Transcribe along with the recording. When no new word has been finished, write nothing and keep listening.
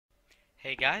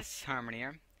Hey guys, Harmony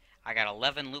here. I got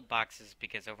 11 loot boxes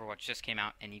because Overwatch just came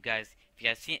out, and if you guys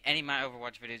see any of my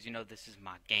Overwatch videos, you know this is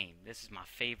my game. This is my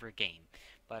favorite game.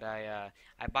 But I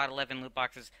bought 11 loot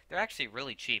boxes. They're actually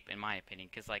really cheap in my opinion,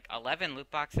 because like 11 loot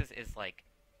boxes is like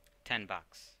 10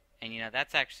 bucks. And you know,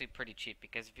 that's actually pretty cheap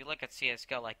because if you look at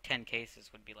CSGO, like 10 cases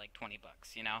would be like 20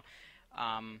 bucks, you know?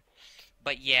 Um,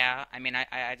 but yeah, I mean,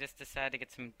 I just decided to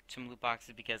get some loot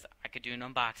boxes because I could do an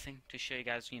unboxing to show you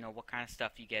guys, you know, what kind of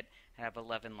stuff you get. I have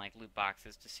 11 like loot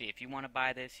boxes to see if you want to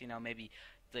buy this, you know, maybe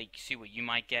like see what you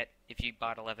might get if you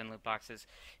bought 11 loot boxes.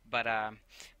 But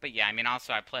but yeah, I mean,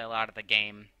 also I play a lot of the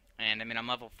game, and I mean, I'm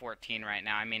level 14 right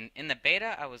now. I mean, in the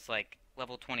beta I was like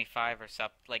level 25 or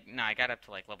something. Like no, I got up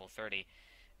to like level 30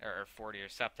 or 40 or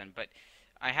something. But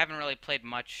I haven't really played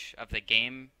much of the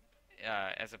game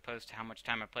as opposed to how much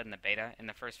time I played in the beta in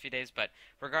the first few days. But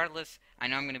regardless, I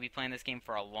know I'm going to be playing this game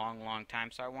for a long, long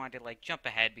time, so I wanted to like jump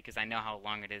ahead because I know how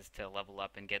long it is to level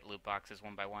up and get loot boxes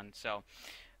one by one. So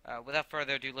without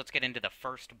further ado, let's get into the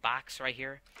first box right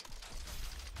here.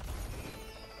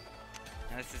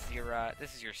 Now this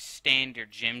is your standard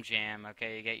gym jam.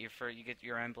 Okay, you get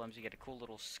your emblems, you get a cool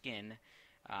little skin.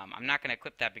 I'm not going to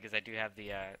equip that because I do have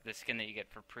the skin that you get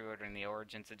for pre-ordering the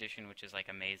Origins edition, which is like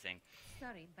amazing.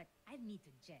 Sorry, but I need to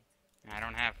jet. I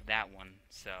don't have that one,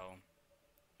 so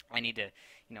I need to,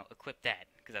 you know, equip that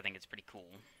because I think it's pretty cool.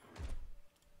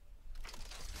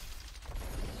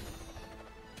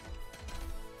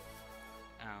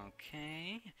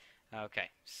 Okay, okay.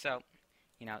 So,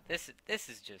 you know, this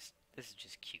is just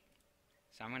cute.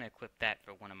 So I'm gonna equip that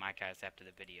for one of my guys after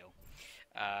the video.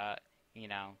 You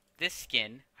know, this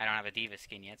skin, I don't have a Diva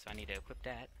skin yet, so I need to equip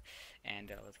that. And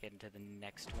let's get into the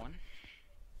next one.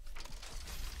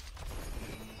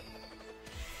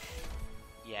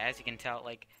 Yeah, as you can tell,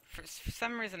 like, for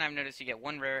some reason I've noticed you get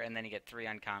one rare and then you get 3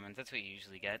 uncommons. That's what you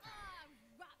usually get.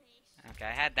 Okay,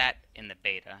 I had that in the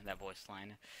beta, that voice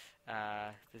line.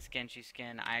 This Genji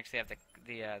skin, I actually have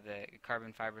the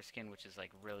carbon fiber skin, which is,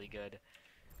 like, really good.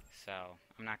 So,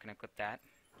 I'm not going to equip that.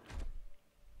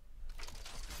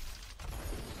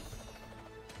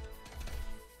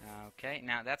 Okay,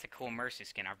 now that's a cool Mercy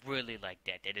skin. I really like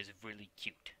that. That is really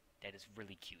cute. That is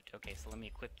really cute. Okay, so let me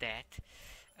equip that.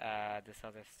 This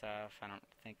other stuff, I don't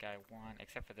think I want,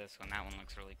 except for this one. That one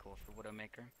looks really cool for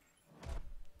Widowmaker.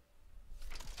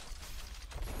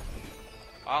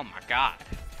 Oh my god.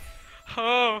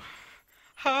 Oh!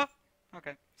 Huh!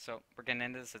 Okay, so we're getting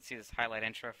into this. Let's see this highlight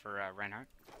intro for Reinhardt.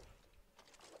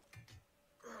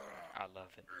 I love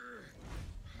it.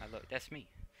 That's me.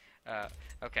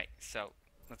 Okay, so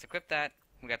let's equip that.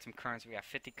 We got some currency. We got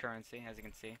 50 currency, as you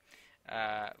can see.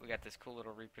 We got this cool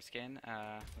little Reaper skin,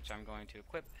 which I'm going to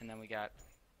equip, and then we got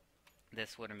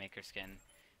this Widowmaker skin.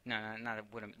 No, not a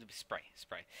Widowmaker,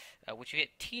 spray, which you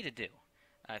get T to do.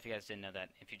 If you guys didn't know that,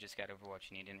 if you just got Overwatch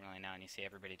and you didn't really know, and you see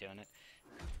everybody doing it.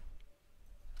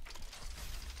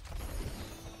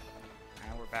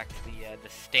 Now we're back to the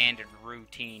standard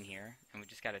routine here, and we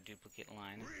just got a duplicate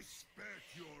line,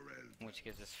 which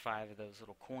gives us 5 of those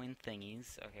little coin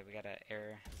thingies. Okay, we got an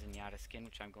Air Zenyatta skin,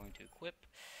 which I'm going to equip.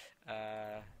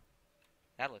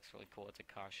 That looks really cool. It's a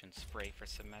caution spray for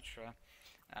Symmetra.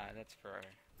 That's for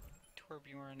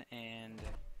Torbjorn and...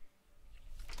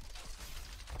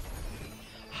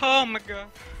 Oh my god!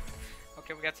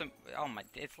 Okay, we got some... Oh my...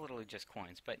 It's literally just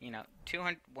coins. But, you know,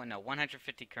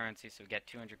 150 currency, so we get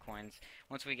 200 coins.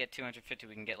 Once we get 250,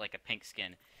 we can get, like, a pink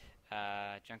skin.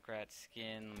 Junkrat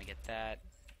skin, let me get that.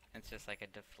 It's just like a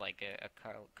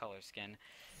color skin.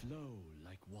 Flow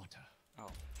like water. Oh,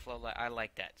 I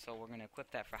like that. So we're gonna equip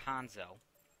that for Hanzo.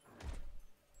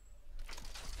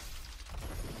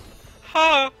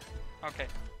 Oh! Okay.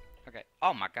 Okay.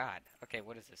 Oh my god. Okay,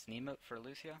 what is this? Nemo for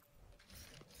Lucio?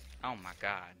 Oh my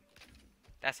god.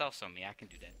 That's also me. I can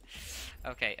do that.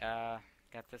 Okay,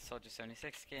 got this Soldier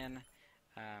 76 skin.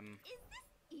 Is this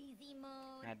easy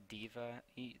mode? Got Diva.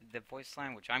 The voice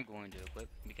line, which I'm going to equip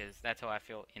because that's how I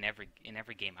feel in every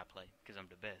game I play because I'm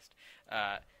the best.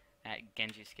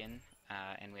 Genji skin.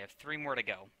 And we have 3 more to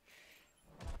go.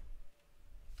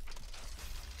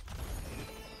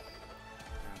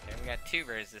 Okay, we got 2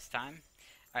 rares this time.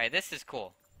 Alright, this is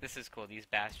cool. This is cool. These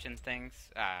Bastion things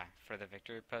for the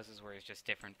victory poses where it's just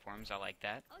different forms. I like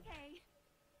that. Okay.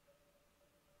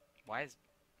 Why is...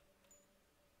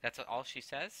 That's all she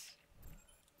says?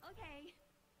 Okay.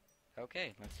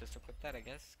 Okay, let's just equip that, I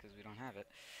guess, because we don't have it.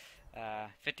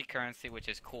 50 currency, which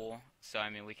is cool. So, I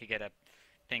mean, we could get a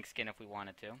pink skin if we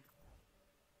wanted to.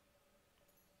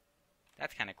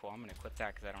 That's kind of cool. I'm going to equip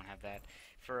that because I don't have that.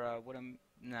 For,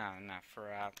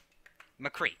 for,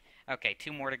 McCree. Okay,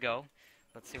 2 more to go.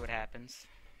 Let's see what happens.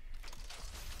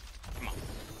 Come on.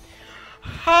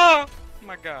 Oh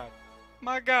my god.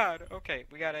 My god. Okay,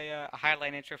 we got a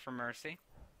highlight intro for Mercy.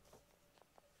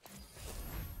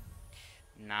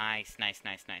 Nice, nice,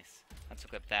 nice, nice. Let's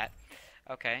equip that.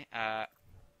 Okay,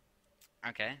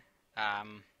 okay.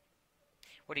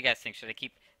 What do you guys think? Should I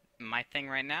keep my thing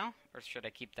right now, or should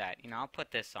I keep that? You know, I'll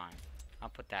put this on. I'll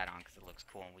put that on because it looks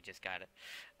cool and we just got it.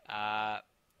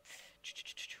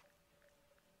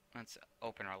 Let's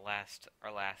open our last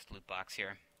loot box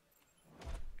here.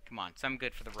 Come on, some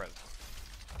good for the road.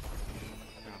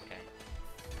 Okay.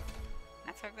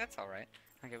 That's all right.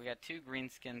 Okay, we got 2 green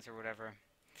skins or whatever.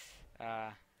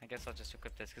 I guess I'll just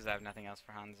equip this because I have nothing else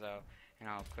for Hanzo, and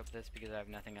I'll equip this because I have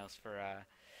nothing else for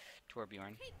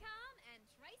Torbjorn.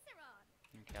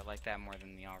 Okay, I like that more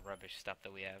than the all rubbish stuff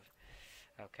that we have.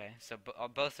 Okay, so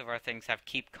both of our things have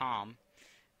keep calm.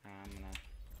 I'm gonna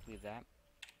leave that.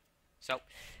 So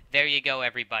there you go,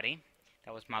 everybody.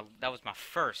 That was my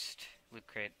first loot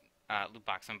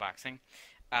box unboxing.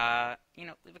 You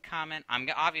know, leave a comment. I'm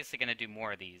obviously gonna do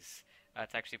more of these.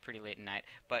 It's actually pretty late at night,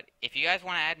 but if you guys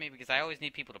want to add me, because I always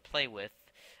need people to play with,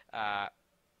 add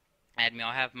me.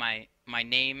 I'll have my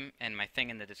name and my thing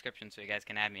in the description, so you guys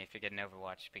can add me if you're getting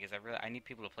Overwatch, because I need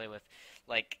people to play with,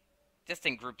 like, just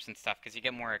in groups and stuff, because you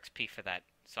get more XP for that.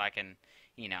 So I can,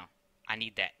 you know, I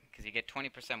need that, because you get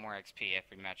 20% more XP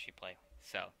every match you play.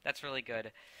 So that's really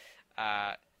good.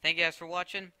 Thank you guys for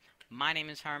watching. My name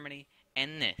is Harmony,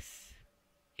 and this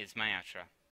is my outro.